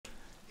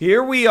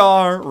Here we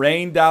are,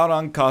 rained out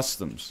on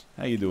customs.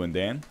 How you doing,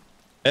 Dan?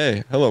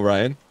 Hey, hello,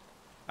 Ryan.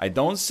 I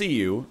don't see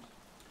you.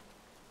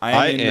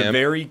 I am in the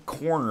very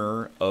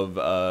corner of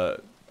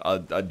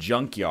a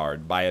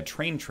junkyard by a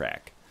train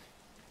track.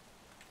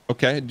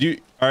 Okay. Do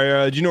you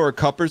know where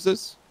Cuppers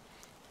is?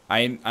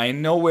 I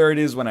know where it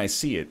is when I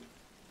see it.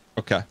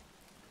 Okay.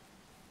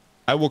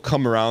 I will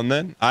come around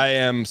then. I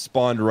am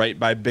spawned right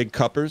by Big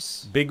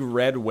Cuppers. Big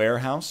red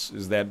warehouse.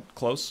 Is that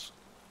close?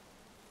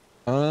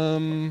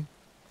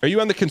 Are you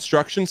on the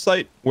construction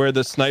site where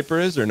the sniper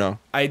is or no?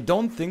 I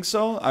don't think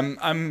so.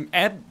 I'm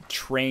at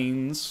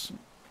trains.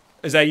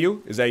 Is that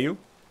you? Is that you?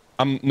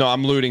 No,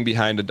 I'm looting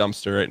behind a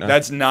dumpster right now.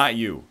 That's not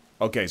you.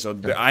 Okay, so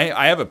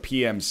I have a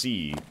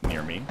PMC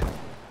near me.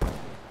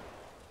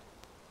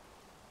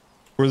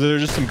 Were there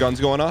just some guns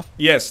going off?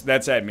 Yes,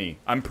 that's at me.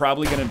 I'm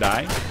probably gonna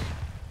die.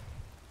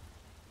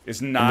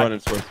 It's not. I'm running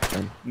towards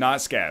them. Not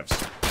scavs.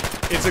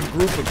 It's a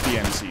group of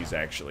PMCs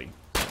actually.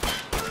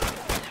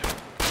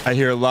 I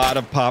hear a lot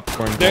of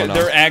popcorn going on.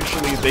 They're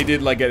actually, they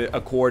did like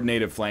a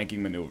coordinated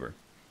flanking maneuver.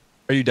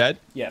 Are you dead?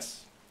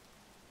 Yes.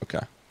 Okay.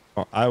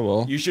 Well, I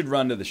will. You should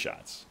run to the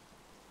shots.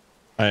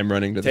 I am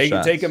running to the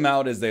shots. Take them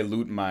out as they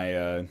loot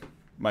my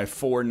my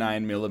 4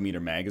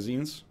 9mm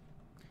magazines.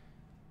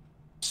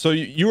 So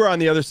you were on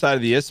the other side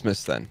of the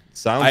isthmus then?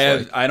 Sounds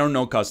like. I don't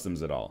know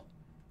customs at all.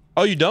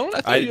 Oh, you don't?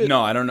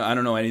 No, I don't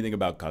know anything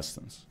about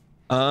customs.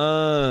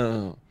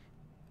 Oh.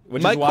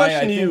 Which is why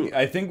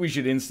I think we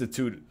should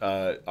institute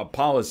a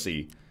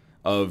policy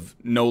of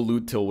no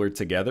loot till we're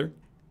together.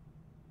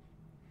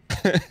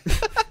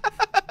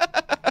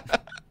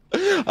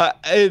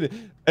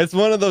 It's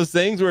one of those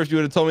things where if you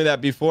would have told me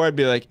that before, I'd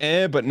be like,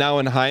 eh. But now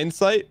in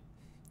hindsight,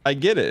 I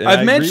get it.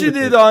 I've mentioned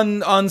it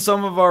on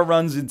some of our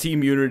runs in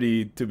Team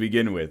Unity to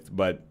begin with,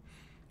 but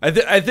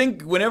I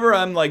think whenever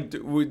I'm like,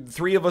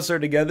 3 of us are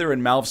together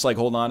and Malf's like,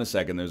 hold on a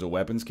second, there's a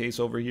weapons case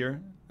over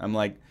here. I'm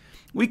like,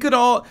 we could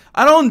all,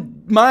 I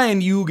don't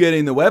mind you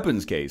getting the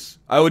weapons case.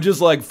 I would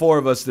just like 4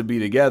 of us to be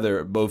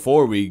together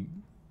before we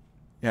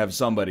have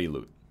somebody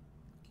loot.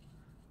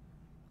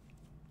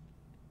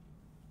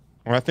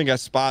 Well, I think I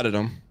spotted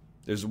him.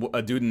 There's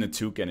a dude in the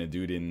toque and a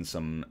dude in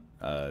some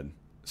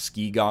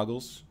ski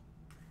goggles.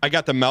 I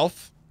got the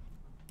mouth.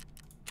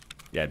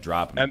 Yeah,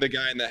 drop him. And the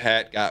guy in the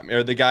hat got me,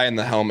 or the guy in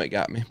the helmet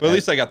got me. But at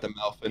least I got the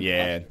mouth.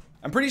 Yeah,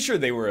 I'm pretty sure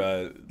they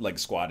were like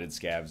squatted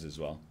scavs as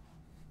well.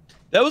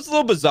 That was a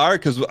little bizarre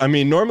because, I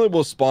mean, normally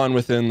we'll spawn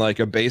within like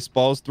a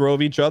baseball's throw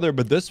of each other,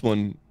 but this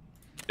one,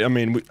 I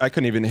mean, I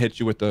couldn't even hit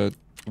you with the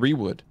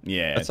 3-wood.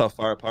 Yeah. That's how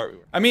far apart we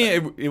were. I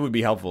mean, it would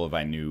be helpful if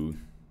I knew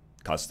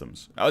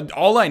customs.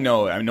 All I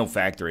know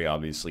factory,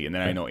 obviously, and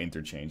then I know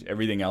interchange.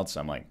 Everything else,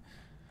 I'm like,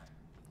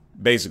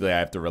 basically, I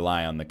have to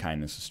rely on the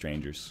kindness of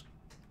strangers.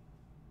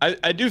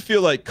 I do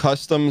feel like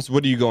customs,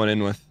 what are you going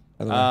in with?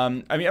 I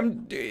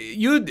mean,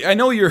 I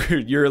know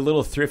you're a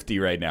little thrifty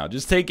right now.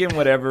 Just take in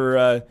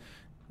whatever...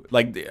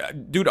 like,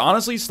 dude,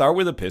 honestly, start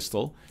with a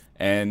pistol,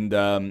 and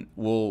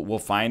we'll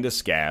find a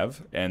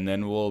scav, and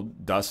then we'll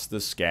dust the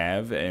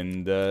scav,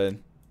 and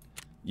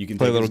you can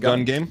play take a little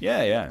gun game.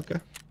 Yeah, yeah. Okay.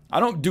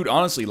 Dude,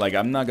 honestly, like,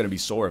 I'm not gonna be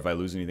sore if I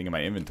lose anything in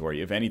my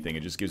inventory. If anything,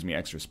 it just gives me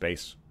extra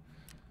space.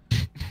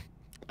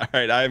 All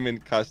right, I'm in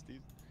custody.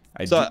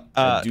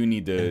 I do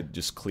need to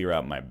just clear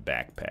out my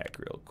backpack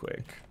real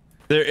quick.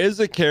 There is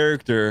a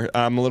character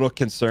I'm a little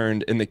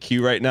concerned in the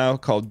queue right now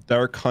called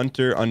Dark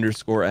Hunter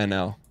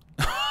 _NL.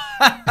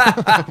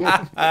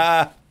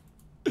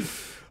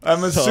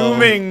 I'm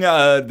assuming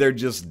they're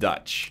just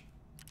Dutch.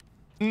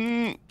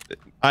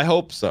 I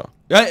hope so.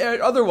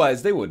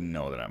 Otherwise, they wouldn't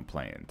know that I'm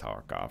playing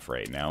Tarkov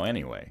right now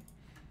anyway.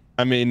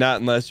 I mean,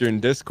 not unless you're in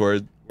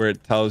Discord where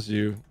it tells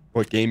you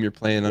what game you're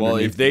playing. Well,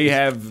 if they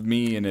have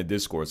me in a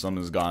Discord,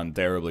 something's gone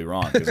terribly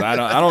wrong because I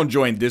don't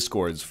join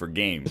Discords for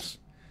games.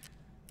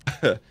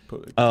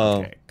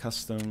 Okay,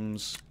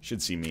 customs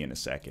should see me in a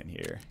second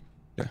here.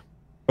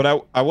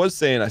 But I was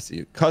saying, I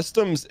see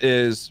customs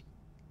is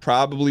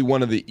probably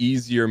one of the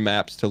easier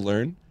maps to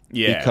learn.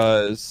 Yeah.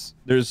 Because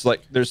there's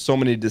so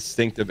many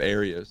distinctive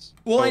areas.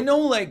 Well, I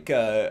know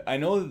I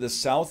know that the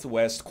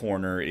southwest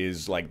corner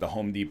is like the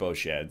Home Depot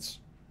sheds.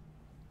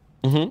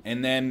 Mm-hmm.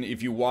 And then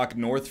if you walk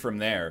north from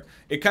there,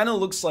 it kind of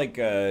looks like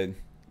an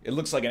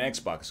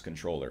Xbox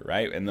controller,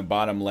 right? And the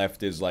bottom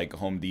left is like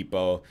Home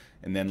Depot,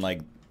 and then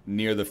like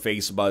near the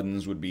face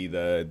buttons would be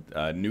the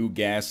new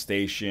gas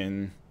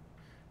station.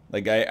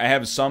 Like, I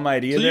have some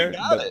idea so there. You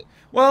got it.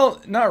 Well,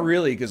 not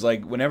really, because,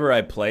 like, whenever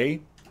I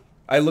play,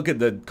 I look at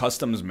the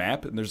customs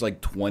map, and there's,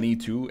 like,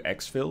 22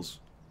 exfils.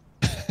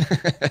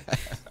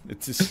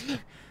 It's just...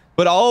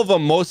 But all of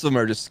them, most of them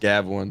are just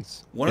scav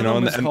ones. One of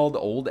them is called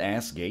Old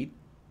Ass Gate.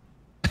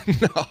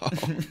 No.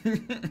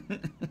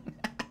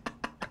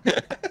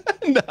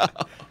 No.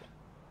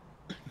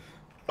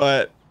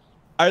 But,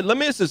 all right, let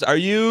me ask this. Do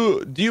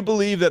you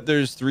believe that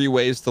there's 3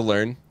 ways to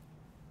learn?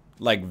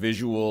 Like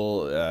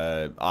visual,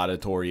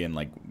 auditory, and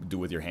like do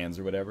with your hands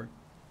or whatever.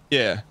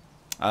 Yeah.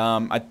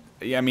 I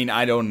mean,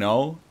 I don't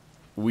know.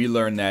 We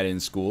learned that in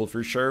school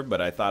for sure,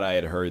 but I thought I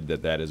had heard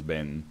that has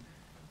been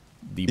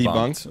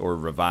debunked or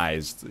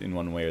revised in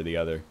one way or the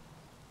other.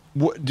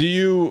 What, do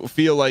you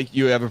feel like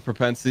you have a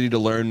propensity to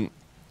learn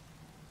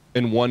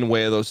in one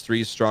way of those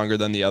three stronger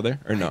than the other,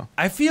 or no?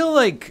 I feel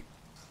like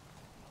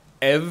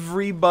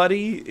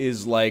everybody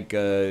is like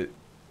a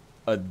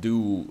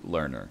do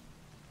learner.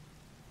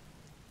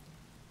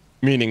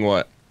 Meaning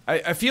what?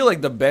 I feel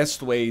like the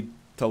best way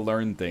to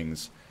learn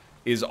things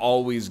is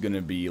always going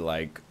to be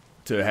like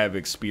to have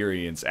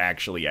experience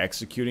actually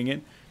executing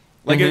it.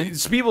 Like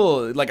it's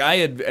people like I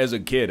had as a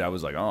kid, I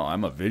was like, oh,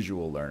 I'm a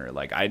visual learner.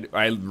 Like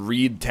I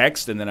read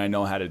text and then I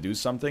know how to do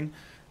something,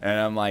 and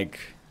I'm like,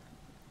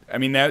 I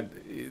mean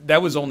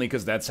that was only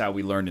because that's how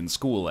we learned in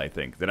school. I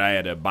think that I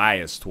had a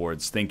bias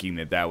towards thinking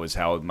that was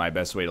how my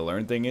best way to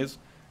learn thing is.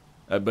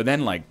 But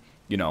then like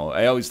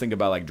I always think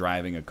about like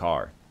driving a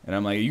car, and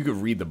I'm like, you could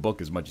read the book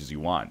as much as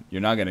you want.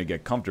 You're not gonna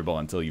get comfortable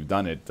until you've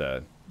done it,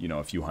 a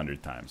few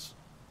hundred times.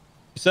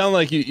 You sound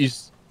like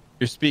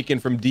you're speaking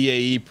from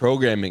DAE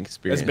programming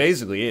experience. That's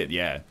basically it,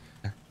 yeah.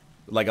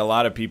 Like a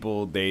lot of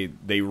people, they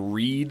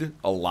read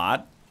a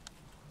lot.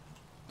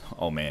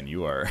 Oh man,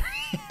 you are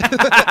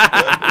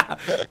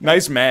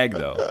nice mag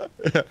though.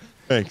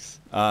 Thanks.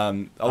 A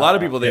lot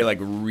of people they like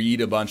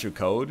read a bunch of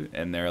code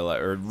and they're like,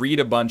 or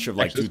read a bunch of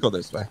like. Actually, let's go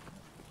this way.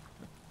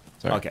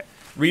 Sorry. Okay,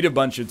 read a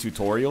bunch of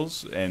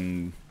tutorials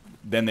and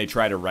then they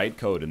try to write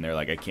code and they're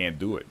like, I can't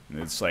do it. And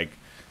it's like,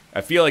 I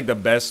feel like the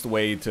best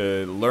way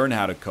to learn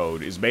how to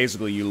code is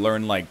basically you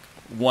learn like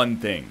one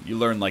thing. You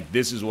learn like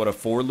this is what a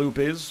for loop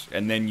is,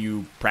 and then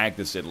you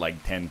practice it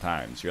like 10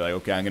 times. You're like,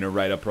 okay, I'm going to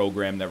write a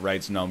program that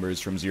writes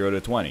numbers from 0 to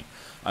 20.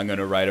 I'm going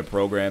to write a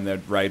program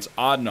that writes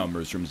odd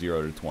numbers from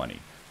 0 to 20.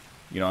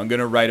 I'm going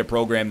to write a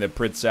program that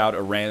prints out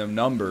a random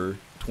number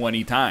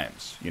 20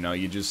 times.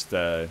 You just,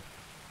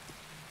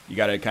 you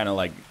got to kind of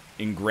like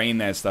ingrain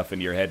that stuff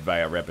into your head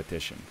via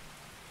repetition.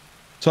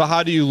 So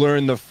how do you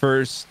learn the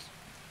first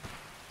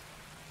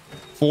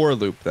for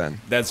loop then?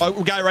 That's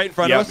guy right in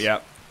front of us.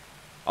 Yep.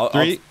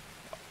 3,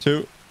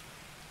 2,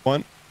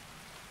 1.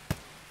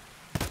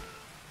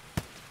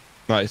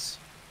 Nice.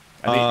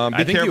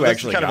 I think you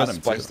actually got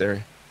him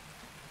too.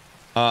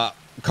 Area.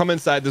 Come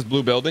inside this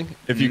blue building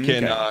if you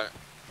can. Okay.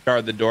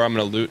 Guard the door. I'm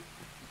gonna loot.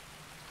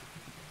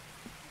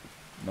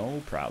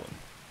 No problem.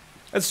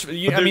 That's. I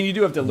mean, you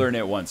do have to learn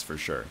it once for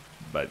sure,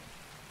 but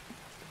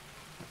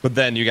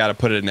then you got to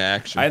put it into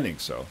action. I think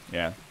so.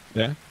 Yeah.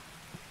 Yeah.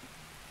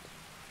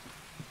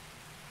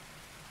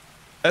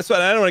 That's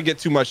what I don't want to get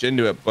too much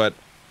into it, but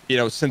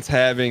since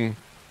having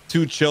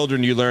 2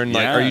 children, you learn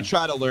like, or you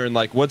try to learn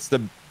like, what's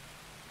the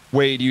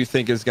way do you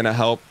think is going to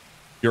help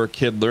your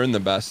kid learn the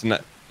best? And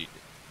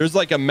there's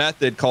like a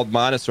method called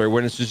Montessori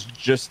when it's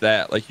just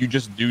that, like you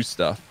just do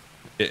stuff,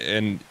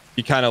 and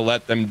you kind of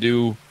let them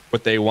do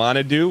what they want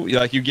to do.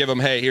 Like you give them,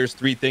 hey, here's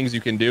 3 things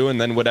you can do, and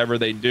then whatever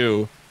they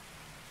do,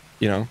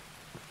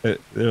 they're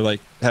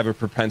like have a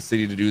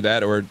propensity to do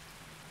that, or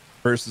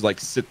versus like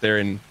sit there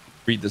and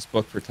read this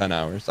book for 10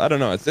 hours. I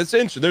don't know. It's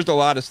interesting. There's a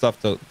lot of stuff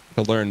to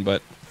learn,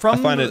 but I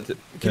find it.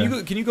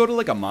 Can you go to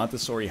like a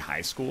Montessori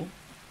high school?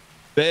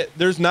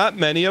 There's not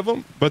many of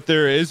them, but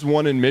there is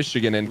one in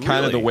Michigan, and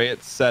kind of the way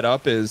it's set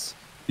up is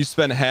you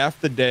spend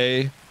half the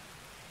day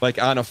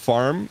like on a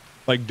farm,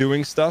 like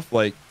doing stuff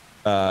like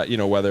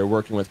whether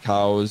working with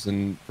cows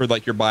and for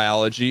like your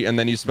biology, and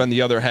then you spend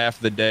the other half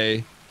of the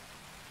day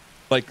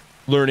like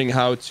learning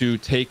how to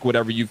take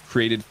whatever you've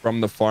created from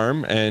the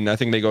farm. And I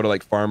think they go to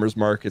like farmers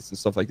markets and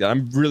stuff like that.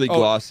 I'm really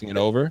glossing it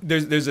over.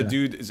 There's a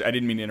dude, I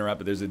didn't mean to interrupt,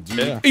 but there's a dude.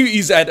 Yeah.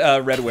 He's at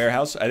Red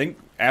Warehouse. I think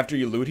after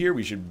you loot here,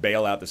 we should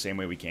bail out the same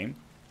way we came.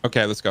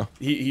 Okay, let's go.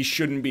 He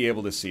shouldn't be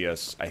able to see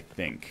us, I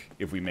think,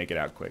 if we make it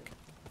out quick.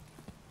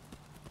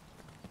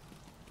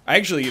 I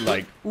actually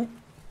like,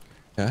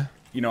 yeah.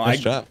 Nice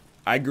job.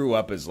 I grew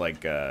up as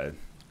like,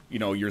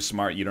 you're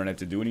smart, you don't have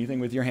to do anything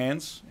with your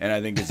hands, and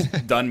I think it's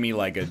done me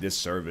like a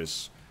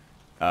disservice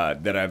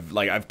that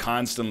I've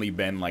constantly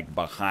been like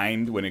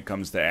behind when it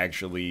comes to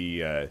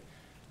actually I'm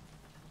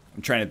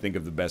trying to think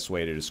of the best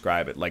way to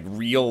describe it, like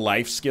real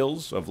life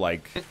skills of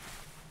like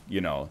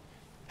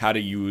how to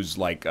use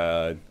like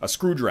a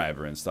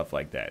screwdriver and stuff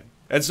like that.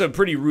 That's a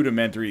pretty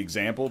rudimentary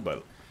example,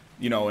 but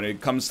when it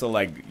comes to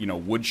like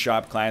wood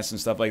shop class and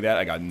stuff like that,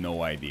 I got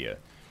no idea,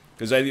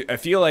 because I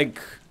feel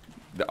like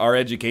our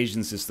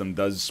education system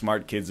does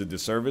smart kids a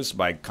disservice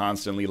by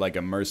constantly like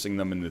immersing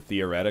them in the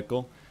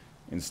theoretical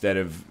instead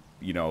of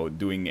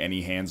doing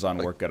any hands-on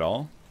work at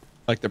all,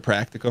 like the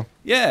practical.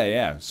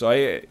 Yeah. So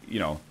I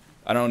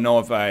don't know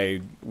if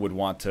I would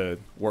want to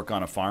work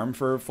on a farm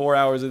for 4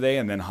 hours a day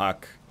and then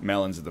hawk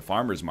melons at the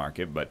farmer's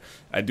market, but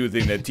I do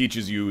think that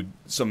teaches you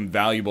some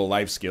valuable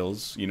life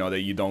skills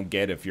that you don't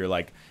get if you're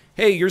like,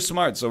 hey, you're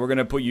smart, so we're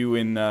gonna put you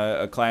in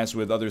a class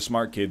with other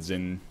smart kids,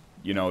 and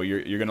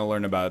you're gonna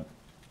learn about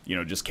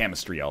just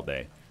chemistry all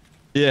day.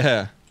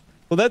 Yeah.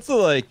 Well, that's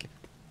like,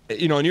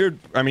 and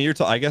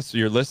I guess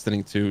you're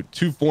listening to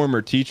 2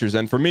 former teachers.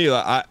 And for me,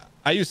 I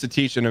used to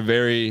teach in a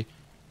very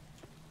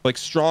like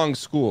strong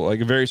school, like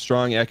a very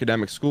strong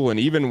academic school. And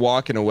even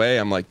walking away,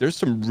 I'm like,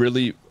 there's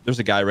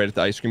a guy right at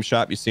the ice cream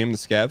shop. You see him, the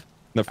scav?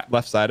 The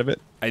left side of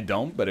it. I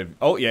don't, but if...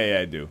 Oh, yeah,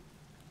 I do.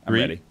 I'm 3,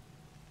 ready.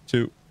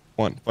 2,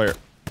 1, fire.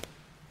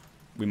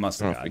 We must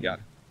have got We got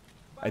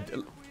it.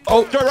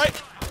 Oh, to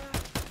right.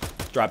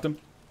 Dropped him.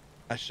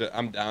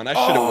 I'm down. I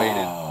should have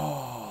waited.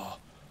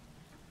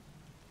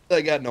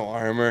 I got no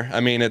armor.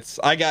 I mean,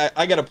 I got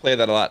to play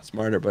that a lot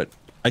smarter, but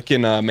I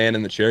can man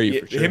in the chair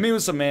you for sure. Hit me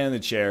with some man in the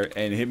chair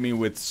and hit me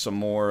with some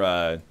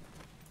more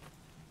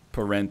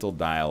parental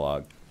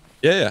dialogue.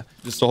 Yeah.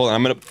 Just hold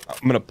on. I'm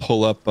gonna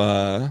pull up.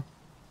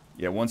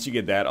 Yeah. Once you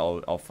get that,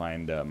 I'll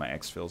find my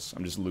exfils.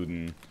 I'm just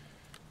looting.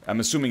 I'm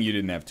assuming you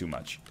didn't have too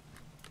much.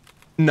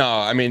 No,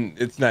 I mean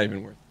it's not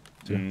even worth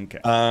it. Okay.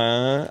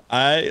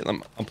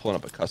 I'm pulling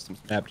up a custom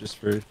map just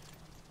for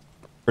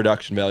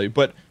production value.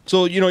 But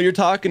so you're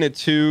talking to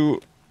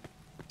 2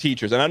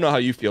 teachers, and I don't know how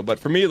you feel, but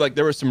for me, like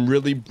there were some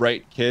really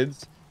bright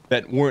kids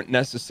that weren't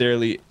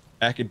necessarily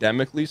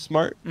academically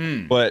smart,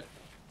 but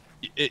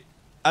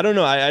I don't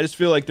know. I just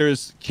feel like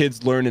there's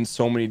kids learn in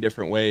so many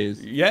different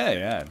ways.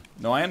 Yeah.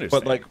 No, I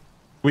understand. But like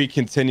we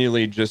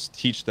continually just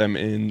teach them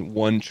in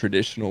one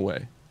traditional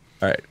way.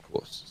 All right,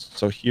 cool.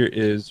 So here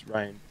is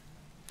Ryan.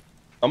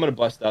 I'm gonna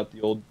bust out the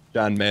old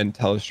John Madden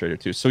Telestrator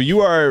too. So you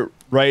are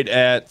right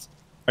at.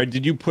 Or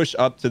did you push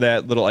up to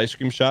that little ice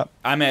cream shop?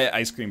 I'm at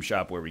ice cream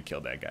shop where we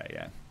killed that guy.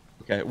 Yeah.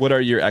 Okay. What are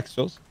your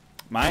exfils?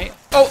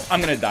 Oh, I'm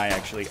gonna die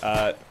actually.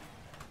 I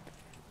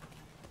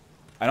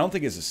don't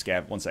think it's a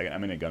scav. 1 second.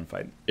 I'm in a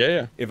gunfight.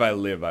 Yeah. If I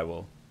live, I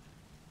will.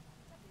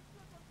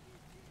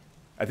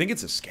 I think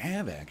it's a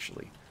scav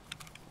actually.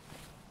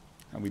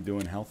 How we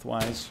doing health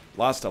wise?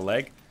 Lost a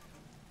leg.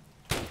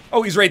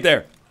 Oh, he's right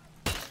there.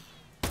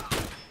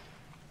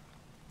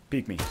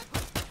 Peek me.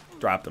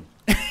 Dropped him.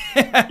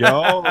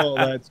 Yo,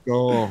 let's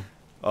go.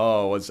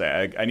 Oh, what's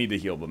that? I need to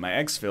heal, but my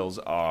exfils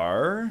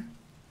are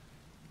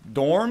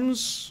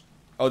dorms.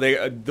 Oh,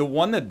 the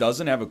one that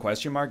doesn't have a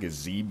question mark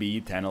is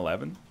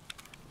ZB1011.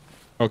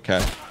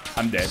 Okay.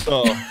 I'm dead.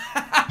 So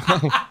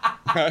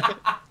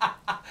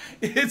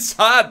it's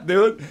hot,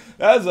 dude.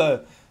 That's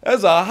a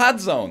hot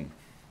zone.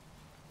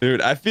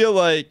 Dude, I feel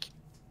like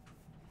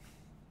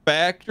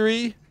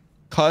factory,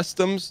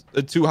 customs,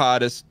 the 2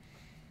 hottest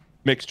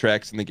mixed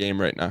tracks in the game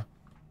right now.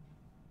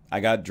 I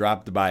got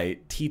dropped by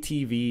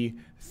TTV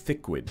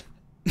Thickwood.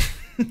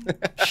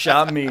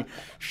 shot me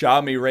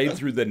right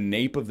through the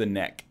nape of the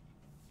neck.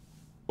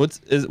 What's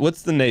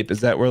the nape?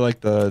 Is that where like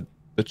the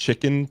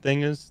chicken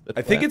thing is?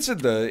 I think it's at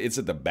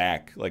the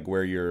back, like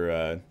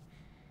where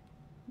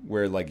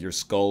like your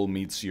skull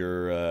meets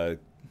your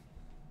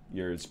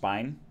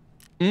spine.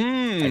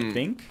 I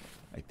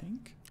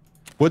think.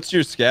 What's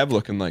your scab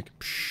looking like?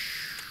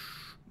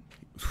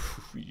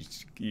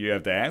 You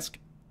have to ask.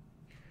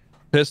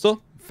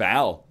 Pistol?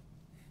 Foul.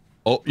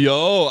 Oh,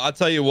 yo, I'll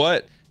tell you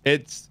what.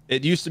 It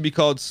used to be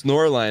called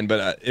Northernlion,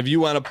 but if you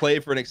want to play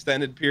for an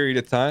extended period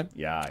of time,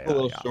 yeah, a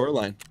little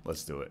shoreline.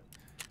 Let's do it.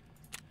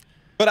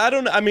 But I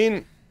don't know.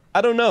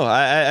 I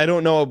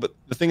don't know. But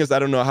the thing is, I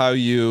don't know how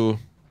you,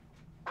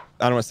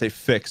 I don't want to say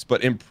fix,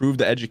 but improve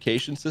the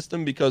education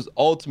system, because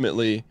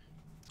ultimately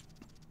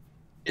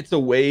it's a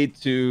way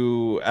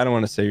to, I don't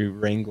want to say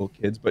wrangle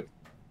kids, but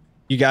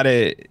you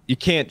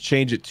can't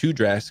change it too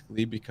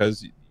drastically,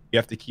 because you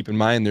have to keep in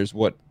mind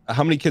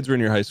how many kids were in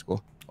your high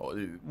school?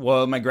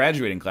 Well, my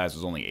graduating class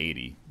was only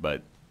 80,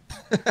 but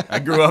I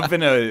grew up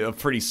in a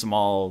pretty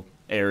small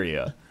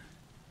area.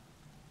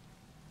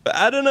 But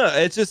I don't know.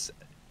 It's just,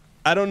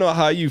 I don't know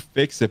how you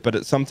fix it,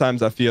 but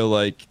sometimes I feel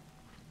like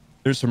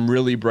there's some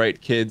really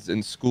bright kids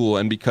in school,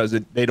 and because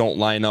they don't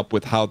line up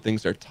with how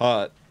things are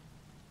taught,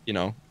 they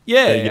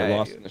get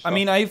lost in the shuffle. I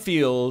mean, I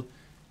feel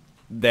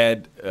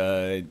that,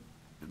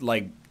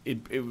 like, I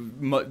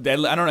don't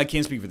know, I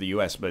can't speak for the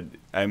U.S., but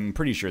I'm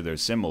pretty sure they're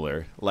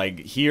similar.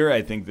 Like, here,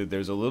 I think that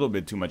there's a little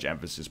bit too much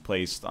emphasis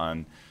placed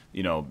on,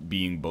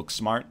 being book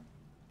smart.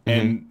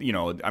 And,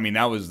 I mean,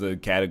 that was the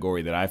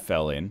category that I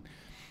fell in,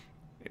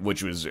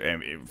 which was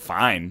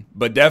fine.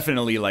 But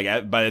definitely,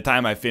 like, by the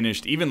time I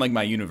finished, even, like,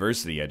 my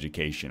university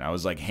education, I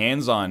was, like,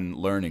 hands-on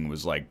learning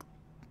was, like,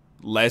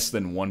 less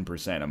than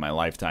 1% of my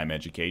lifetime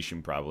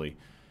education, probably.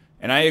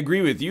 And I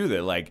agree with you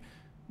that, like,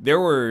 there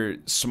were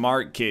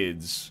smart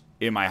kids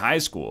in my high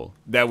school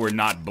that were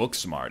not book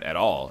smart at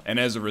all, and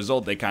as a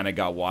result they kind of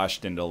got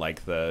washed into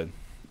like the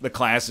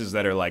classes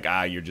that are like,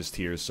 you're just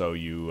here so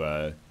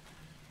you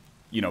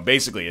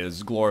basically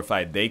it's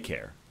glorified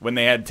daycare, when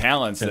they had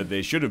talents that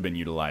they should have been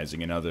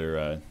utilizing in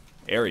other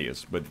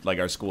areas, but like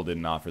our school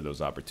didn't offer those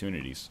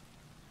opportunities.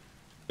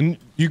 And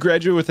you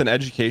graduate with an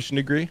education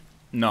degree?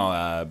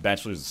 No,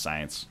 bachelor's of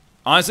science.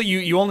 Honestly,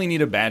 you only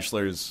need a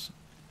bachelor's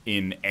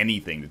in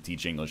anything to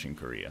teach English in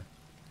Korea.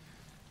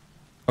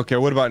 Okay,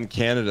 what about in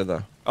Canada,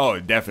 though? Oh,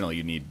 definitely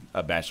you need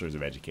a bachelor's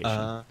of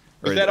education.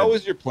 Was that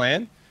always your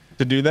plan,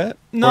 to do that?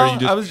 No,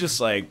 I was just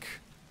like,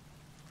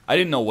 I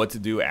didn't know what to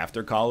do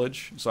after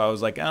college, so I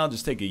was like, I'll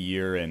just take a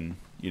year and,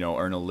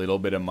 earn a little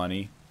bit of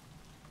money.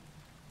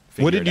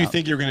 What did you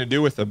think you were going to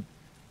do with a...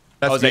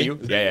 Is that you?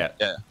 Yeah.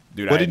 Yeah.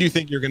 Dude, what did you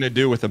think you were going to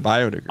do with a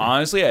bio degree?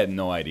 Honestly, I had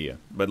no idea.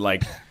 But,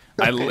 like,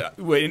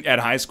 At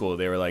high school,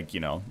 they were like,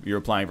 you're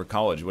applying for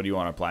college. What do you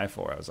want to apply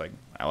for? I was like,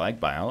 I like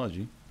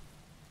biology.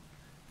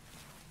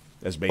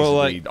 That's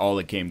basically all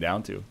it came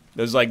down to.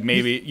 There's like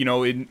maybe,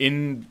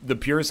 in the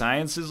pure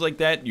sciences like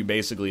that, you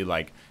basically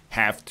like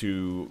have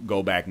to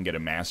go back and get a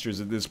master's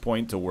at this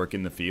point to work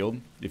in the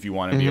field if you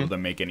want to be able to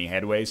make any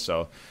headway.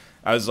 So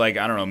I was like,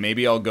 I don't know,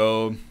 maybe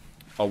I'll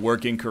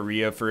work in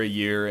Korea for a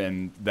year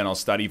and then I'll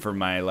study for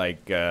my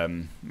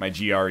my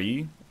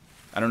GRE.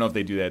 I don't know if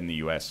they do that in the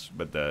U.S.,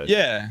 but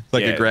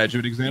a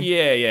graduate exam.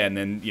 Yeah, and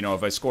then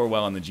if I score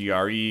well on the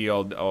GRE,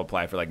 I'll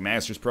apply for like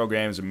master's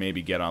programs and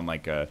maybe get on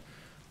like a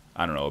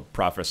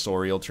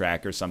professorial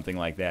track or something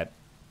like that.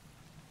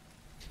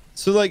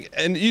 So like,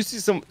 and you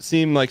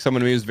seem like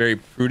someone who's very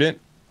prudent.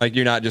 Like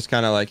you're not just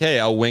kind of like, hey,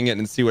 I'll wing it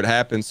and see what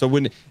happens. So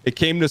when it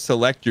came to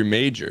select your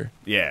major,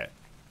 yeah,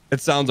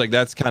 it sounds like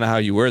that's kind of how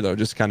you were though.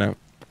 Just kind of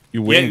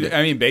you winged it.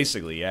 I mean,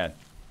 basically, yeah.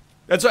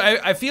 That's why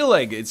I feel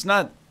like it's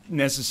not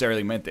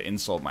necessarily meant to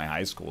insult my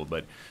high school,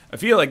 but I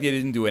feel like they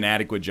didn't do an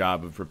adequate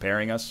job of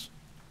preparing us,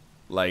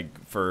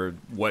 like for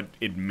what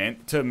it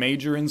meant to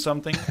major in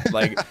something.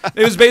 Like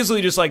it was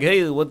basically just like,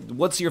 hey,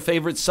 what's your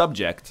favorite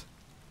subject?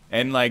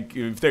 And like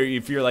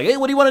if you're like, hey,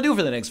 what do you want to do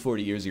for the next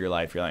 40 years of your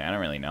life? You're like, I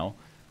don't really know.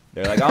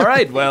 They're like, all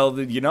right, well,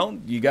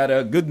 you got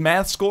a good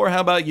math score.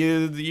 How about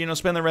you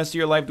spend the rest of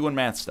your life doing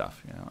math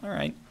stuff? All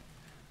right.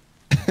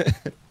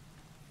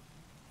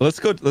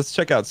 Let's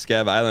check out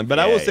Scab Island. But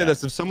I will say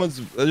this: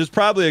 if there's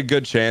probably a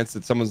good chance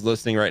that someone's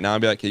listening right now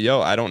and be like, hey,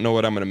 yo, I don't know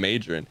what I'm going to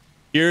major in.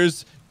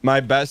 Here's my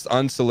best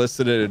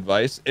unsolicited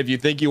advice. If you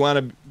think you want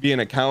to be an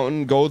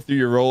accountant, go through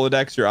your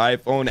Rolodex, your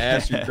iPhone,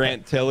 ask your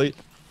Grant Tilly,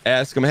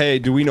 ask them, hey,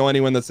 do we know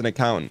anyone that's an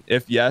accountant?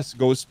 If yes,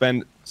 go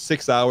spend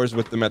 6 hours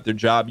with them at their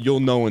job. You'll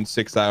know in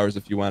 6 hours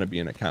if you want to be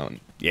an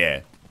accountant.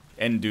 Yeah.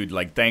 And dude,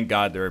 like, thank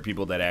God there are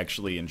people that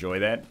actually enjoy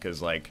that,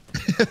 because like,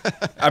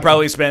 I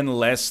probably spend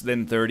less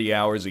than 30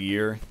 hours a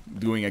year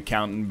doing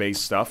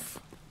accountant-based stuff,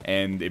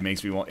 and it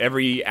makes me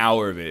every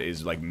hour of it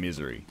is like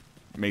misery.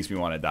 It makes me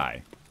want to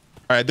die.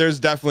 All right, there's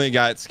definitely a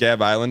guy at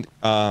Scab Island.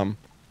 So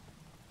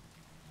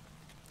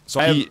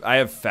I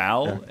have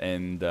Fal,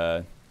 and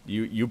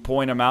you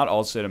point him out,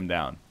 I'll sit him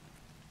down.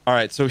 All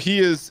right, so he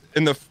is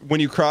when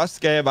you cross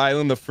Scab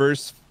Island, the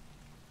first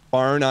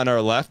barn on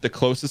our left, the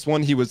closest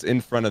one, he was in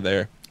front of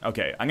there.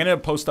 Okay, I'm gonna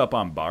post up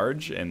on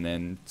barge and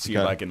then see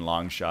if I can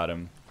long shot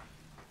him.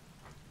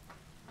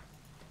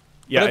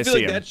 Yeah, I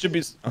see him. That should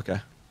be okay.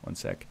 One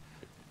sec.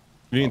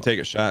 You can take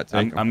a shot.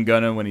 I'm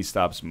gonna when he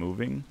stops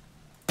moving.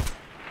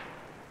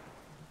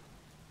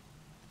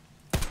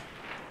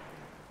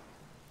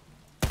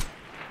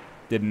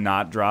 Did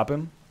not drop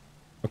him.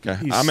 Okay,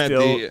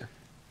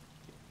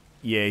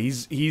 Yeah,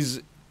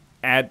 he's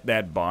at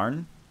that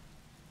barn.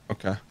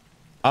 Okay.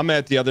 I'm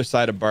at the other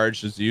side of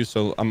barge as you,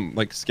 so I'm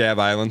like Scab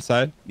Island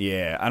side.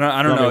 Yeah, I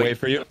don't know. Wait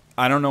for you.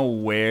 I don't know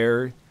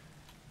where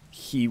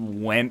he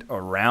went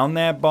around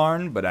that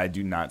barn, but I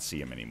do not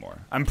see him anymore.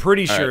 I'm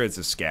pretty sure it's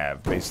a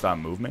Scav based on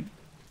movement.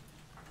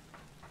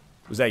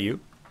 Was that you?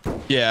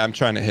 Yeah, I'm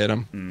trying to hit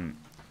him.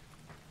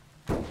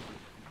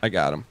 I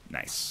got him.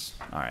 Nice.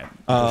 All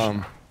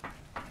right.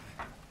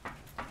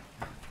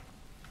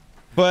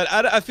 But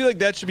I feel like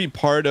that should be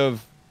part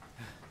of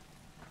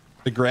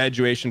the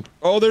graduation.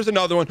 Oh, there's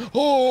another one.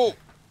 Oh!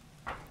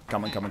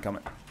 Coming. All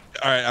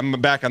right, I'm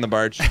back on the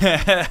barge.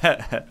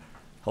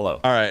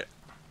 Hello. All right.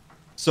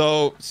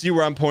 So, see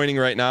where I'm pointing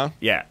right now?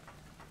 Yeah.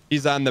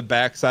 He's on the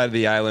back side of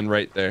the island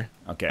right there.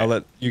 Okay. I'll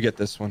let you get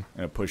this one.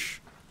 I'm going to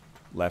push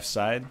left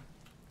side.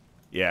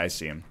 Yeah, I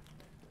see him.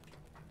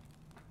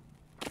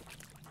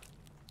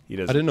 He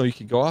doesn't. I didn't know you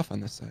could go off on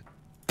this side.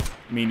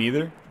 Me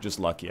neither. Just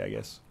lucky, I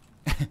guess.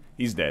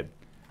 He's dead.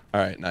 All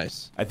right,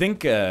 nice. I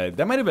think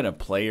that might have been a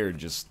player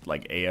just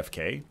like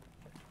AFK.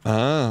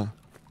 Ah. It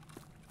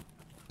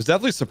was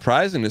definitely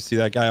surprising to see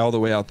that guy all the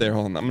way out there.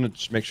 Hold on, I'm going to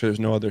just make sure there's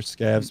no other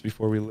scabs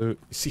before we loot.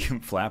 You see him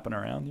flapping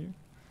around here?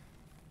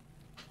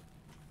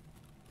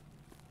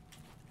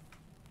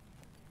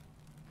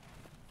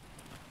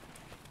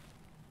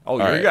 Oh,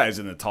 your guy's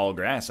in the tall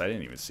grass. I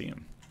didn't even see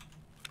him.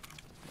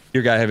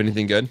 Your guy have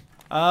anything good?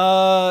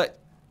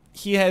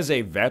 He has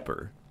a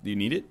Vepper. Do you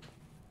need it?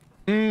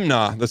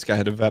 Nah, this guy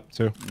had a Vep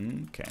too.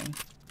 Okay.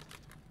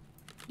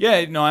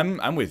 Yeah, no,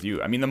 I'm with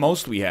you. I mean, the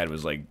most we had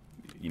was like,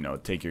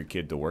 take your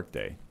kid to work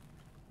day.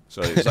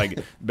 So it's like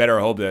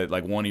better hope that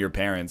like one of your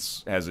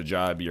parents has a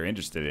job you're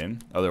interested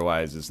in.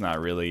 Otherwise, it's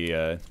not really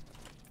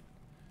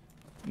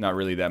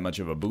that much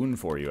of a boon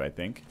for you, I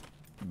think.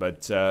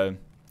 But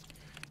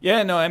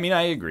yeah, no, I mean,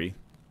 I agree.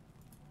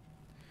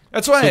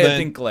 That's why I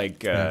think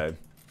like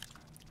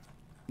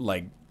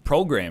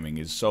programming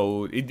is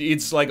so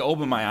it's like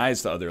opened my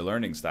eyes to other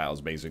learning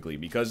styles, basically,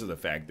 because of the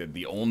fact that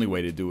the only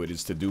way to do it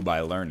is to do by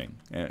learning,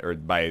 or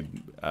by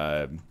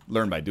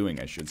learn by doing,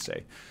 I should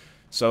say.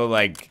 So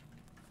like,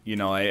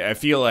 I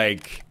feel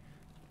like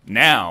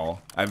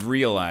now I've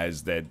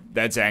realized that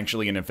that's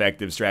actually an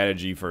effective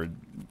strategy for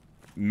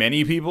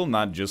many people,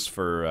 not just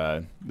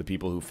for the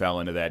people who fell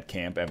into that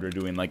camp after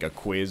doing like a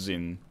quiz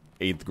in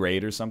 8th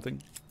grade or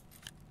something.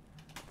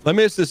 Let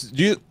me ask this: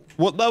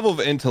 What level of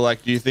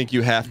intellect do you think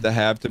you have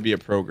to be a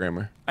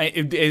programmer?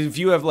 If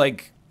you have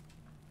like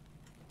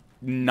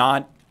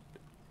not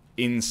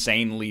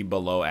insanely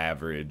below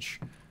average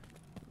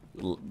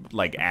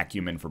like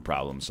acumen for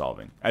problem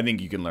solving, I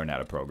think you can learn how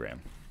to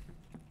program.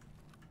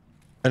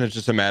 And it's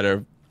just a matter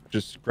of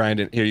just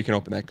grinding. Here, you can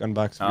open that gun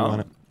box if you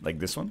want it. Like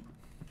this one?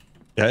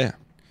 Yeah.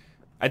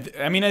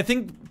 I mean, I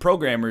think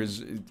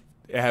programmers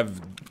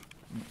have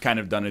kind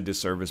of done a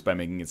disservice by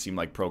making it seem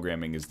like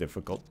programming is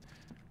difficult.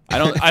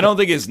 I don't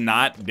think it's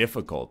not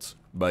difficult,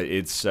 but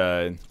it's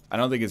I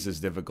don't think it's as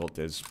difficult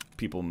as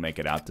people make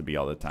it out to be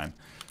all the time.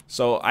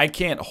 So I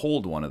can't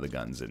hold one of the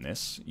guns in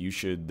this. You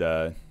should.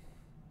 What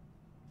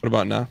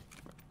about now?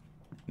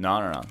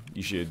 No.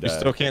 You should. You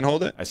still can't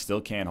hold it? I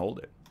still can't hold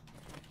it.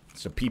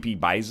 It's a PP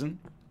Bison.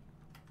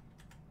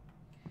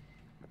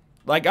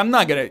 Like, I'm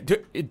not gonna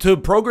to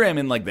program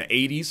in like the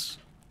 80s.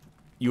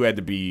 You had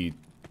to be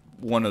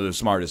one of the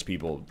smartest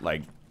people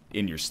like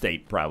in your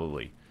state,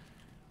 probably.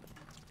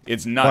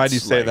 It's nuts. Why do you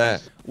say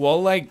that?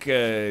 Well, like,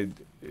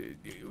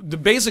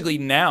 basically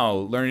now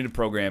learning to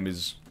program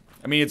is.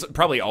 I mean, it's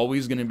probably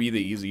always going to be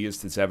the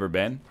easiest it's ever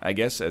been, I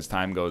guess, as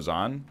time goes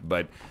on.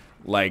 But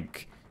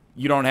like,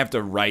 you don't have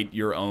to write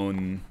your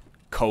own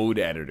code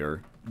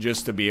editor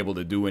just to be able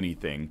to do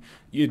anything.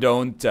 You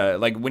don't,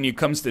 like, when it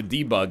comes to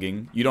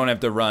debugging, you don't have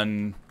to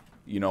run,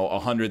 you know,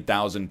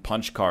 100,000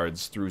 punch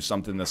cards through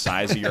something the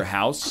size of your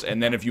house.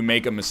 And then if you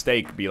make a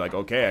mistake, be like,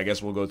 okay, I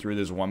guess we'll go through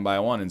this one by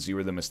one and see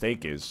where the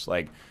mistake is.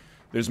 Like,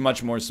 there's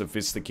much more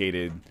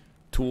sophisticated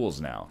tools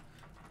now.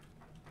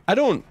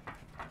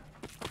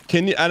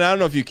 Can you, and I don't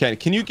know if you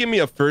can you give me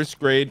a first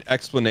grade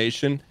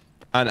explanation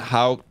on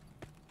how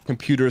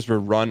computers were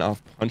run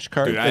off punch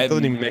cards? That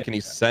doesn't even make any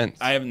sense.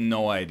 I have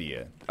no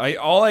idea.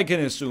 All I can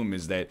assume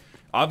is that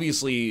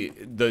obviously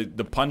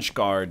the punch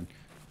card,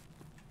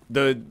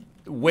 the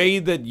way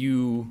that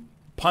you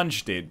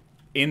punched it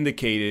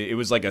indicated it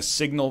was like a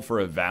signal for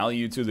a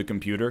value to the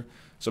computer.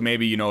 So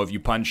maybe, you know, if you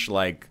punch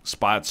like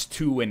spots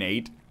 2 and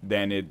 8,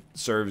 then it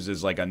serves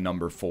as like a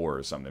number 4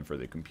 or something for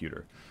the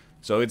computer.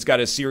 So it's got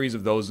a series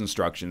of those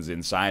instructions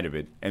inside of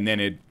it, and then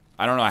it,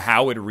 I don't know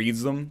how it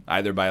reads them,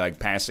 either by like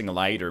passing a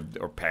light or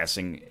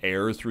passing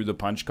air through the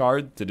punch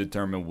card to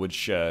determine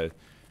which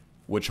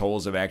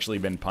holes have actually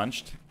been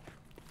punched.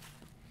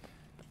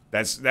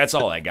 That's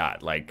all I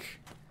got. Like,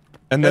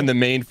 and then the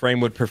mainframe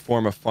would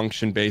perform a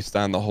function based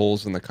on the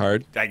holes in the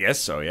card. I guess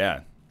so, yeah.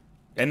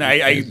 And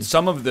I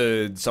some of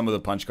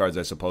the punch cards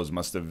I suppose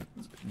must have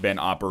been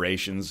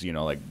operations, you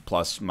know, like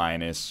plus,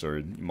 minus,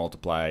 or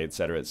multiply,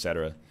 etc.,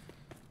 etc.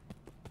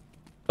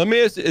 Let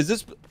me ask,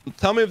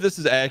 tell me if this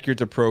is accurate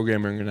to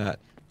programming or not.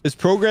 Is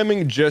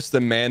programming just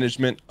the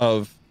management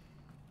of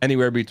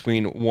anywhere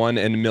between 1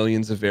 and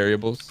millions of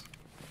variables?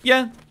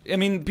 Yeah. I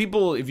mean,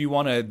 people, if you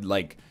want to,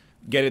 like,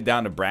 get it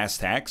down to brass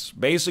tacks,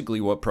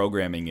 basically what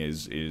programming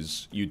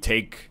is you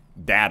take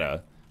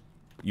data,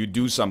 you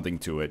do something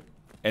to it,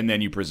 and then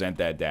you present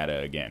that data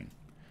again.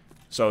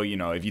 So, you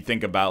know, if you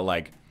think about,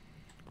 like,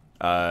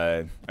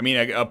 I mean,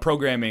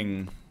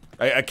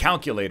 a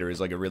calculator is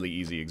like a really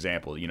easy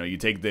example. You know, you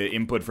take the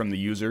input from the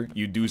user,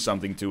 you do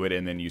something to it,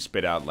 and then you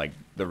spit out like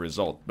the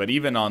result. But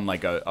even on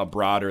like a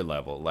broader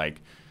level, like,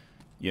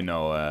 you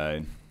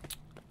know,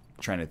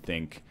 trying to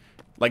think,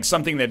 like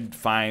something that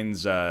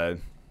finds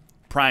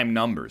prime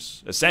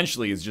numbers,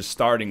 essentially is just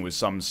starting with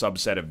some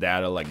subset of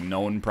data like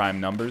known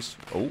prime numbers.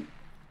 Oh.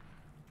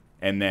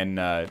 And then,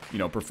 you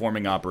know,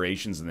 performing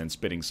operations and then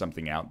spitting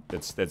something out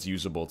that's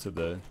usable to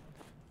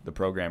the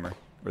programmer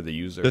or the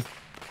user.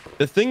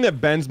 The thing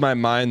that bends my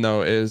mind,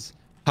 though, is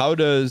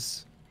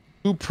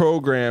who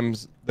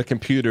programs the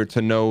computer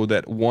to know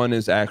that 1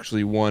 is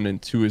actually 1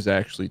 and 2 is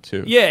actually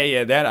 2?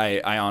 Yeah, that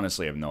I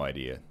honestly have no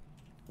idea.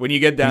 When you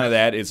get down to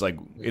that, it's like,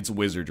 it's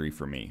wizardry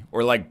for me.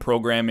 Or like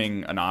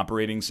programming an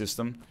operating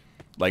system,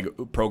 like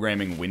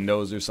programming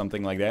Windows or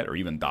something like that, or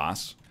even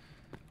DOS.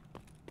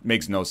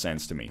 Makes no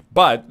sense to me.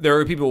 But there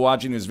are people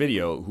watching this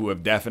video who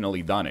have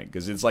definitely done it,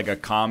 because it's like a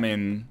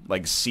common,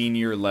 like,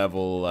 senior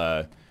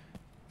level,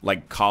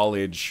 like,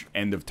 college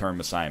end-of-term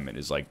assignment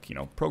is like, you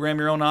know, program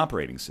your own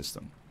operating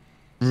system.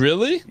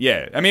 Really?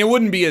 Yeah. I mean, it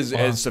wouldn't be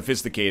as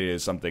sophisticated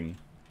as something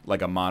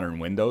like a modern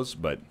Windows,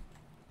 but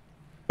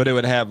it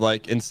would have,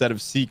 like, instead of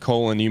C:,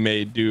 you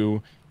may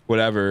do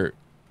whatever,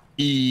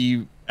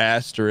 E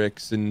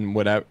asterisk and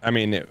whatever. I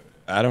mean,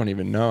 I don't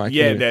even know.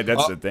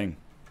 That's the thing.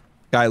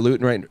 Guy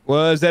looting right.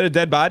 Well, is that a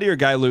dead body or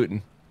guy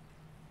looting?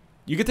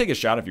 You could take a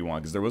shot if you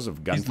want, because there was a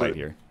gunfight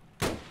here.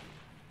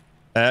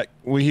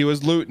 He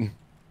was looting.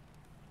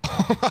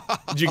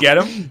 Did you get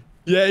him?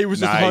 Yeah, he was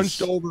just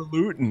hunched over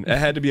looting. It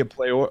had to be a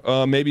play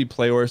or maybe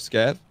play or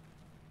scav.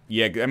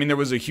 Yeah, I mean, there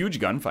was a huge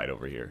gunfight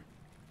over here.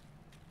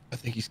 I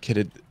think he's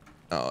kidded.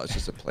 Oh, it's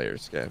just a player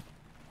scav.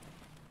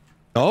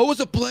 Oh, it was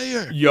a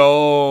player.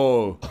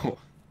 Yo.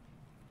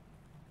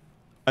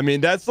 I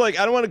mean, that's like,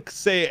 I don't want to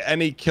say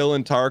any kill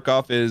in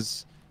Tarkov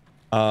is,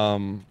 how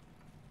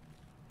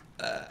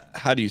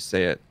do you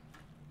say it?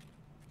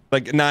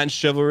 Like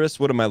non-chivalrous.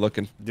 What am I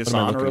looking for?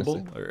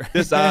 Dishonorable?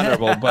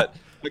 Dishonorable, but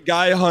the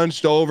guy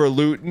hunched over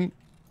looting.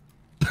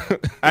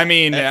 I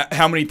mean,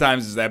 how many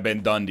times has that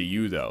been done to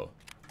you, though?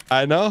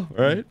 I know,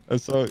 right?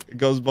 So it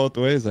goes both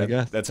ways, I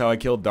guess. That's how I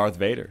killed Darth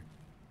Vader.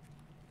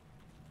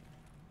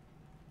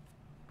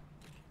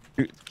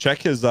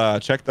 Check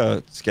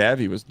the scav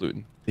he was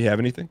looting. Do you have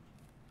anything?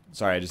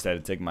 Sorry, I just had to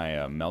take my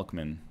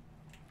Melkman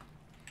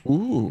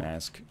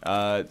mask.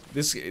 The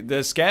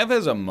scav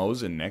has a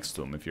Mosin next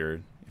to him. If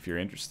you're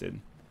interested,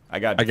 I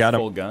got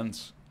full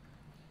guns.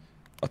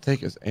 I'll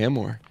take his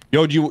ammo.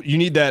 Yo, you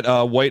need that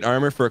white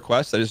armor for a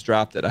quest? I just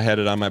dropped it. I had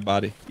it on my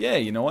body. Yeah,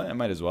 you know what? I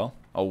might as well.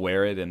 I'll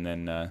wear it and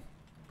then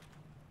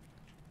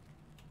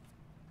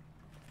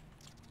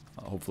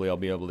hopefully I'll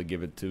be able to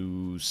give it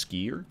to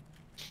Skier.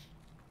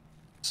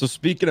 So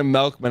speaking of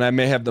Melkman, I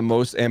may have the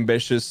most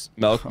ambitious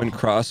Melkman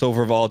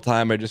crossover of all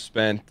time. I just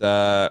spent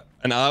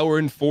an hour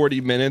and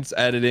 40 minutes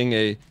editing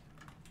an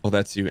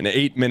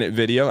 8-minute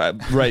video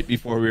right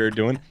before we were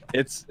doing.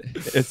 It's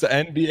the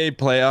NBA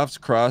playoffs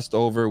crossed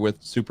over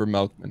with Super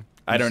Melkman.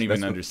 I don't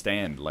even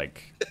understand.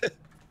 Like,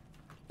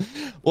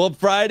 well,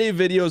 Friday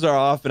videos are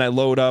off, and I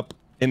load up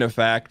in a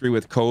factory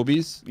with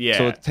Kobe's. Yeah.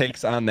 So it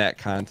takes on that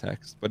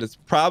context, but it's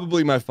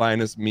probably my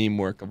finest meme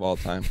work of all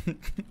time.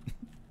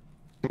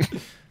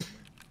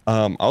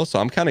 Also,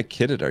 I'm kind of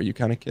kitted. Are you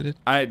kind of kitted?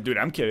 Dude,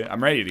 I'm kidding.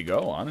 I'm ready to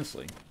go,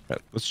 honestly.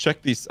 Let's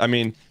check these. I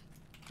mean,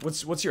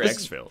 what's your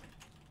exfil?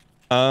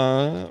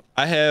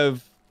 I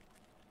have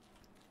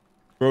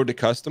Road to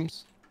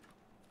Customs.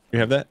 You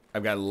have that?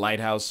 I've got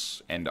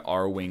Lighthouse and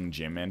R-Wing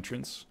gym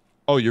entrance.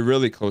 Oh, you're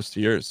really close to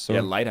yours. So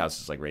yeah,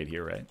 Lighthouse is like right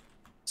here, right?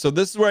 So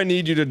this is where I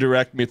need you to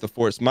direct me with the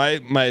force.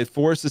 My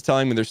force is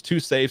telling me there's 2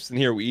 safes in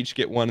here. We each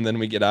get one and then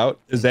we get out.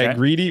 Is that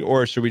greedy,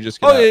 or should we just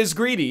get out? It is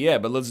greedy, yeah,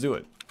 but let's do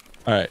it.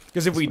 All right.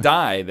 Because if we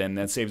die, then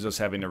that saves us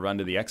having to run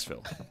to the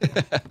exfil.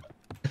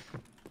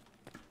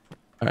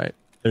 All right.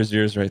 There's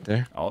yours right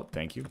there. Oh,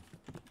 thank you.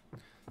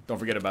 Don't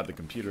forget about the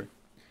computer.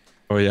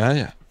 Oh,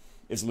 yeah.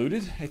 It's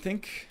looted, I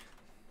think.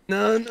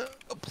 No.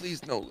 Oh,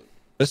 please, no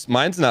loot.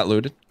 Mine's not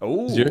looted.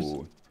 Oh. Is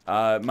yours?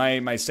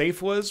 My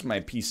safe was,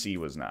 my PC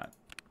was not.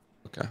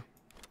 Okay.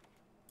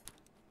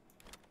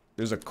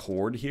 There's a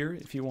cord here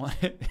if you want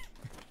it.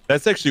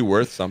 That's actually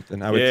worth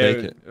something. I would take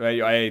it.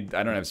 I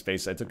don't have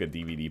space. I took a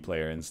DVD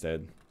player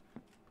instead.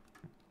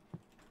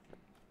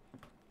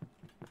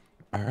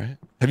 All right.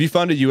 Have you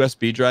found a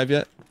USB drive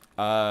yet?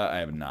 I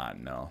have not,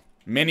 no.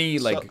 Many,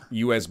 like,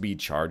 USB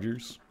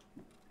chargers.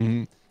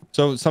 Mm-hmm.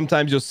 So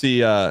sometimes you'll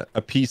see a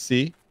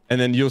PC, and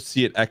then you'll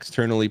see it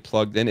externally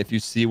plugged in. If you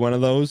see one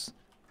of those,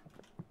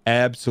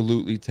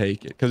 absolutely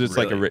take it. Because it's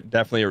really? like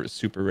definitely a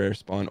super rare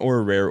spawn, or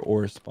a rare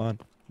ore spawn.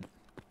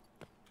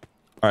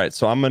 All right,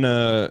 so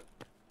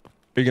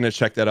you're gonna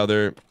check that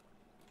other.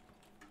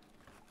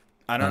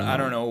 I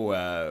don't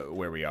know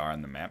where we are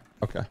on the map.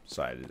 Okay.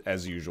 So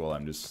as usual,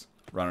 I'm just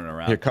running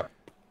around.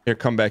 Here,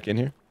 come back in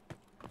here.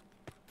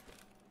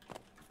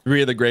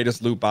 3 of the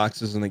greatest loot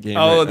boxes in the game.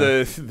 Oh,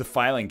 right the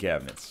filing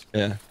cabinets.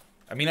 Yeah.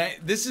 I mean,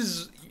 this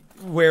is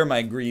where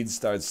my greed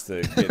starts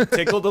to get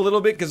tickled a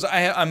little bit because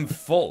I'm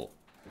full.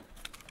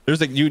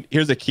 Here's a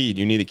key. Do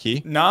you need a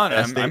key? No,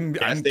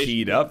 I'm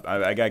keyed up.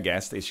 I got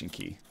gas station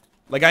key.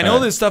 Like, I know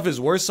this stuff is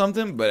worth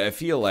something, but I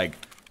feel like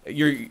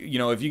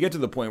if you get to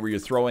the point where you're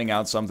throwing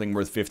out something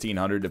worth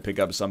 1,500 to pick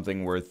up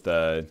something worth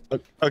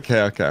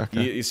Okay.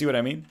 You see what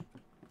I mean?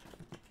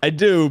 I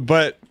do,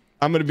 but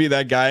I'm gonna be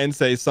that guy and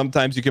say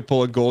sometimes you could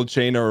pull a gold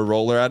chain or a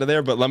roller out of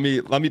there, but let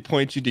me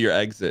point you to your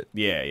exit.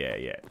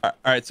 Yeah. All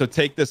right, so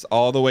take this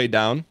all the way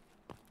down,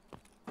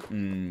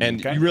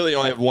 and you really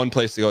only have one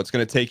place to go. It's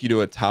gonna take you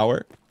to a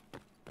tower,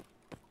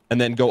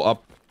 and then go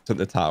up to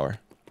the tower.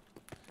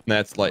 And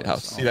that's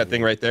Lighthouse. See that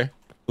thing right there?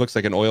 Looks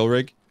like an oil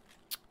rig.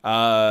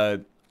 To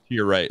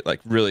your right,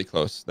 like really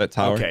close. That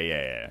tower. Okay,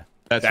 yeah.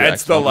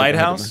 That's the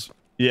lighthouse?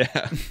 Yeah.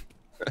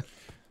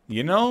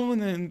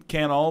 And it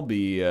can't all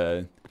be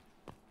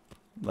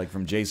like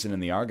from Jason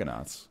and the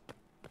Argonauts.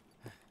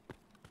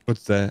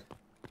 What's that?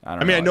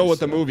 I mean, I know what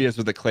the movie is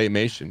with the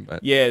claymation,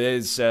 but yeah,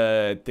 there's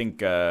I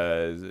think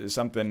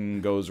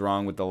something goes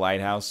wrong with the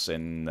lighthouse,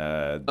 and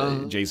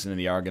Jason and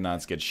the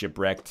Argonauts get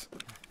shipwrecked.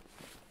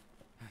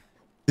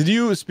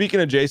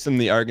 Speaking of Jason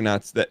and the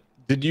Argonauts,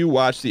 did you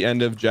watch the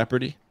end of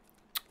Jeopardy?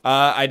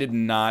 I did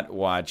not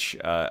watch.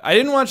 I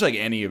didn't watch like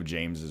any of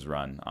James's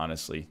run,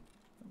 honestly.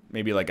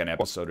 Maybe like an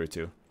episode or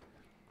two.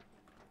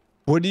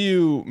 What do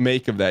you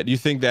make of that? Do you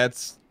think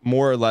that's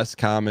more or less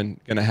common,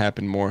 going to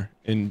happen more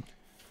in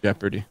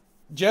Jeopardy?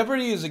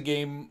 Jeopardy is a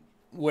game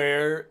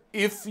where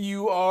if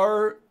you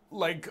are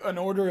like an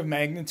order of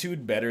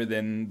magnitude better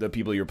than the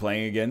people you're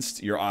playing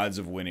against, your odds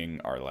of winning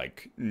are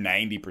like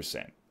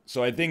 90%.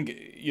 So I think,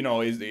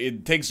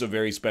 it takes a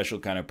very special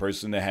kind of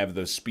person to have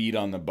the speed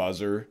on the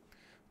buzzer,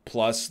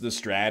 plus the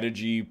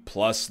strategy,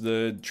 plus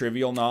the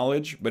trivial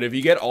knowledge. But if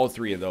you get all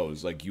 3 of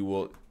those, like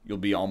you'll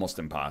be almost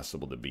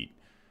impossible to beat.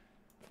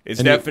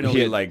 It's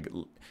definitely like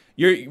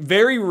you're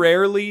very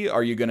rarely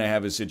are you gonna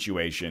have a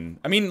situation.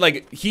 I mean,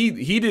 like he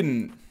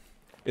didn't.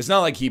 It's not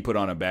like he put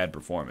on a bad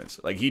performance.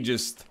 Like he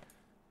just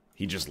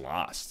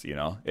lost.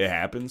 It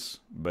happens.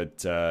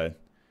 But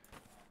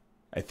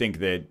I think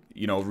that,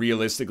 you know,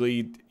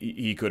 realistically,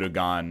 he could have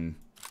gone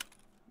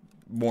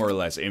more or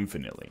less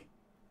infinitely.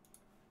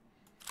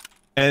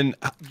 And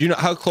do you know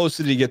how close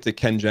did he get to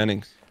Ken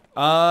Jennings?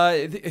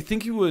 I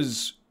think he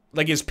was,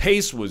 like, his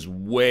pace was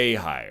way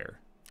higher.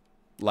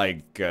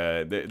 Like,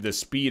 the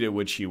speed at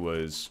which he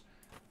was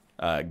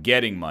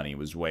getting money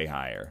was way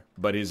higher.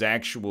 But his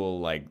actual,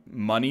 like,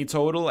 money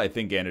total, I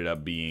think, ended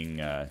up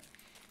being,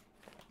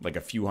 like,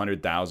 a few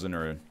 $100,000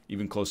 or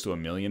even close to $1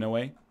 million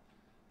away.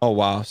 Oh,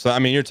 wow. So, I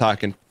mean, you're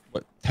talking,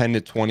 what, 10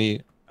 to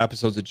 20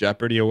 episodes of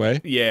Jeopardy away?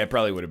 Yeah, it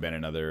probably would have been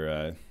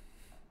another,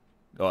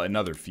 well,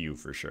 another few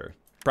for sure.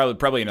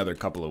 Probably another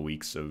couple of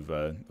weeks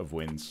of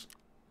wins.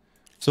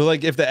 So,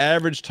 like, if the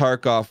average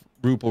Tarkov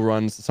Ruple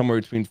runs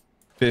somewhere between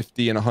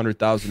 50 and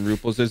 100,000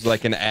 Ruples is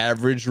like an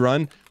average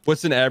run,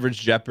 what's an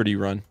average Jeopardy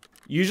run?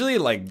 Usually,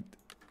 like,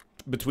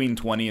 between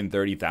 20 and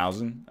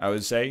 30,000, I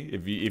would say,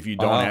 if you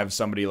don't have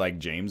somebody like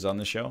James on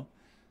the show.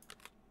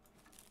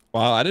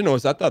 Wow, I didn't know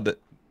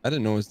I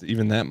didn't know it was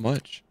even that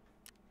much.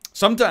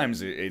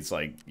 Sometimes it's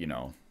like, you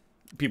know,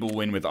 people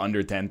win with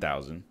under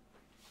 10,000.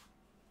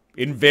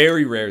 In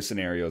very rare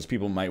scenarios,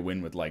 people might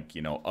win with, like,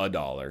 you know,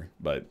 $1,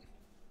 but.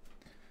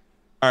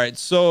 All right,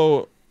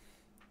 so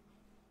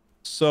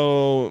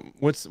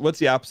what's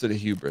the opposite of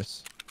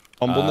hubris?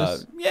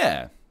 Humbleness?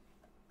 Yeah.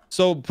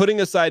 So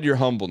putting aside your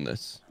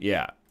humbleness.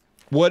 Yeah.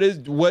 What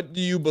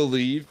do you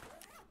believe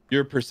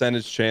your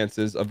percentage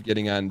chances of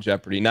getting on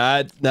Jeopardy?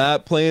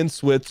 Not playing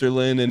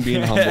Switzerland and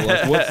being humble.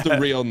 Like, what's the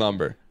real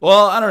number?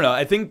 Well, I don't know.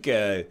 I think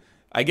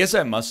I guess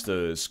I must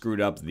have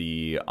screwed up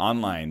the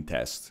online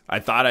test. I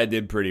thought I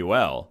did pretty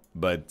well,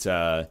 but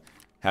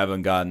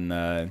haven't gotten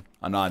an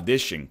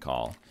audition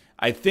call.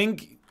 I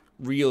think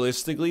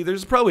realistically,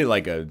 there's probably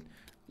like a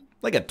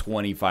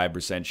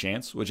 25%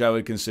 chance, which I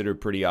would consider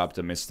pretty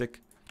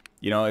optimistic.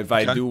 You know, if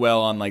I do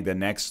well on like the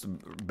next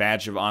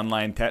batch of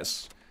online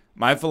tests,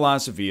 my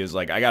philosophy is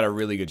like I got a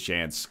really good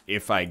chance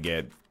if I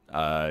get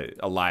a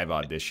live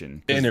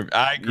audition.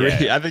 I agree.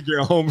 Yeah. I think you're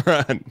a home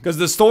run because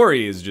the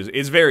story is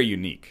it's very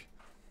unique.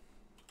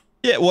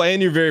 Yeah, well,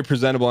 and you're very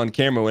presentable on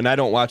camera. When I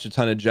don't watch a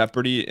ton of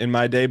Jeopardy in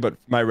my day, but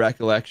my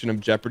recollection of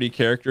Jeopardy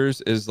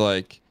characters is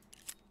like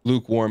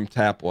lukewarm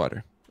tap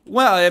water.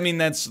 Well, I mean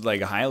that's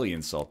like highly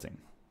insulting.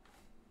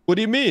 What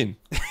do you mean?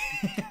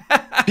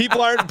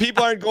 people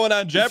aren't going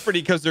on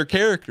Jeopardy because they're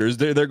characters.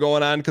 They're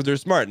going on because they're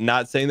smart.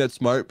 Not saying that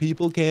smart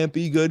people can't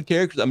be good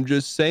characters. I'm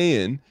just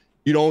saying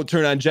you don't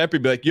turn on Jeopardy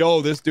and be like,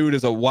 yo, this dude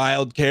is a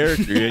wild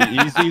character.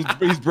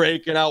 he's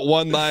breaking out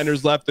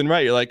one-liners left and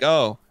right. You're like,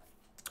 oh.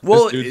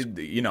 Well,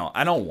 you know,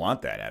 I don't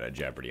want that out of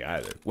Jeopardy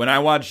either. When I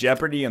watch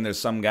Jeopardy and there's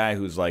some guy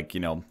who's like, you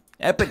know,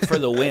 epic for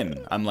the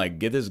win, I'm like,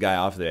 get this guy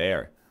off the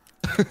air.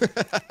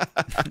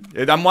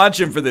 I'm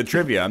watching for the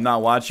trivia. I'm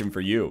not watching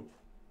for you.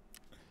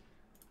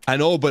 I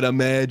know, but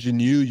imagine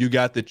you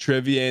got the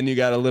trivia and you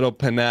got a little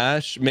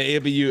panache.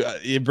 Maybe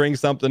you bring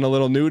something a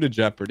little new to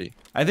Jeopardy.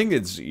 I think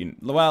it's,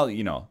 well,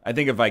 you know, I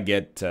think if I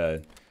get a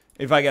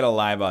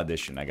live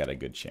audition, I got a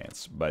good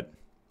chance. But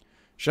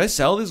should I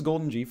sell this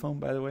golden G phone,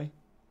 by the way?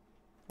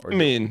 Or I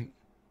mean,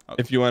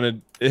 if you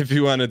want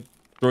to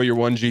throw your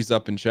 1Gs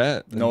up in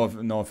chat. Then.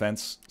 No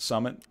offense,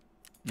 Summit.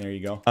 There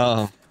you go.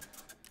 Oh.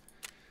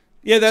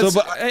 Yeah, that's.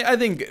 So, I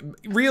think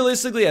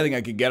realistically, I think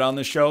I could get on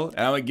the show,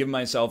 and I would give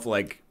myself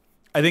like.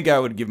 I think I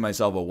would give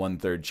myself a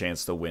 1/3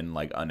 chance to win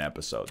like an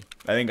episode.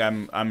 I think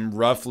I'm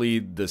roughly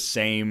the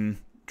same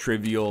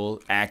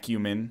trivial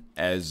acumen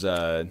as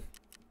a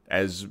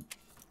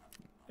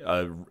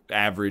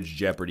average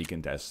Jeopardy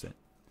contestant.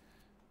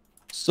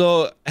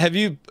 So have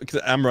you? Because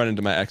I'm running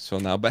to my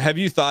exfil now, but have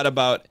you thought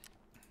about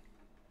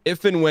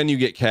if and when you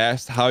get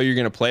cast, how you're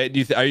gonna play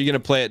it? Are you gonna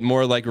play it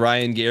more like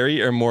Ryan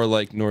Gary or more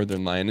like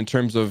Northernlion in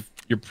terms of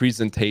your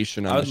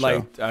presentation on the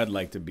show? I'd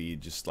like to be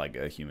just like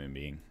a human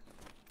being.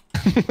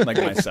 Like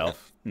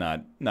myself,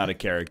 not a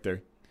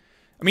character.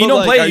 I mean, you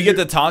don't play, you get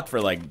to talk for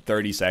like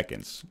 30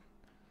 seconds.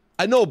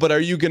 I know, but are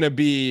you going to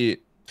be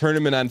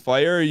Tournament on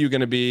Fire or are you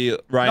going to be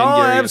Ryan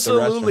Gary? No,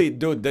 absolutely.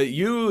 Dude,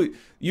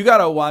 you got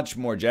to watch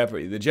more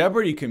Jeopardy. The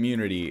Jeopardy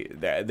community,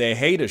 they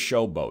hate a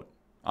showboat.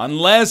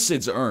 Unless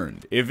it's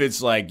earned. If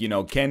it's like, you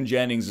know, Ken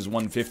Jennings has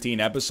won 15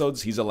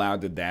 episodes, he's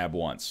allowed to dab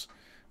once.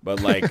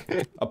 But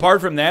like, apart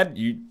from that,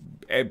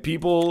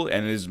 people,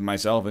 and it is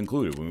myself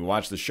included, when we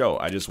watch the show,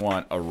 I just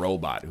want a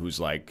robot who's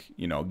like,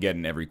 you know,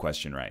 getting every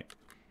question right.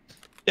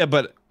 Yeah,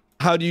 but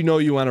how do you know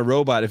you want a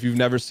robot if you've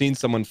never seen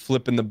someone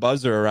flipping the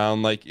buzzer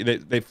around like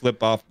they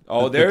flip off?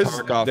 Oh,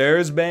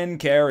 there's been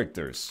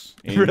characters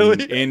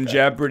in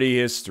Jeopardy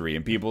history,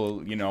 and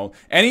people, you know,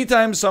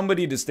 anytime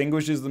somebody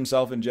distinguishes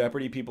themselves in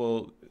Jeopardy,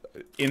 people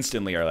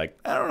instantly are like,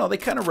 I don't know, they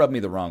kind of rub me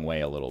the wrong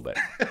way a little bit.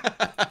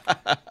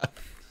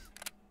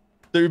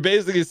 So you're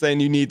basically saying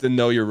you need to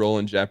know your role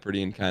in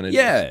Jeopardy and kind of...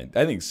 Yeah,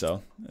 I think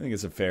so. I think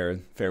it's a fair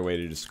way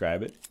to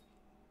describe it.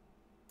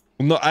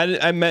 No,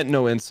 I meant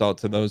no insult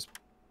to those...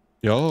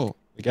 Yo,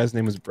 the guy's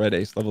name was Bread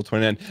Ace, level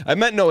 29. I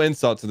meant no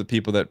insult to the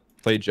people that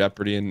play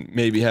Jeopardy and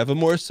maybe have a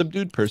more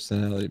subdued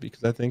personality,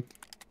 because I think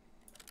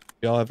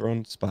we all have our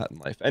own spot in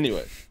life.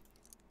 Anyway.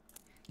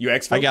 You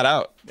exfil? I got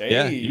out. Hey.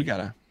 Yeah, you got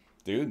out.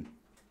 Dude,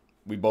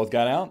 we both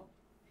got out.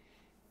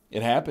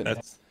 It happened.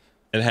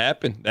 It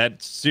happened.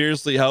 That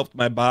seriously helped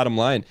my bottom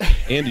line.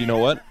 And you know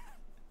what?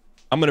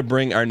 I'm going to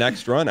bring our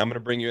next run. I'm going to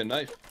bring you a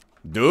knife.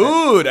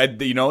 Dude,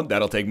 you know,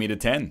 that'll take me to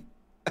 10.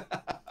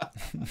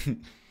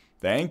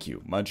 Thank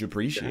you. Much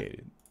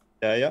appreciated.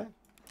 Yeah.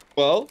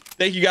 Well,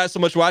 thank you guys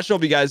so much for watching.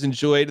 Hope you guys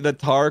enjoyed the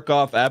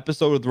Tarkov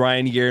episode with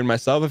Ryan Gary and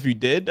myself. If you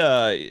did,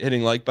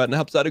 hitting like button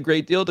helps out a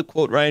great deal, to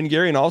quote Ryan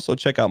Gary. And also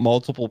check out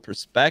multiple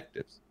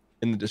perspectives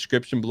in the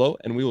description below.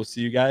 And we will see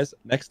you guys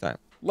next time.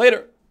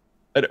 Later.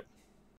 Later.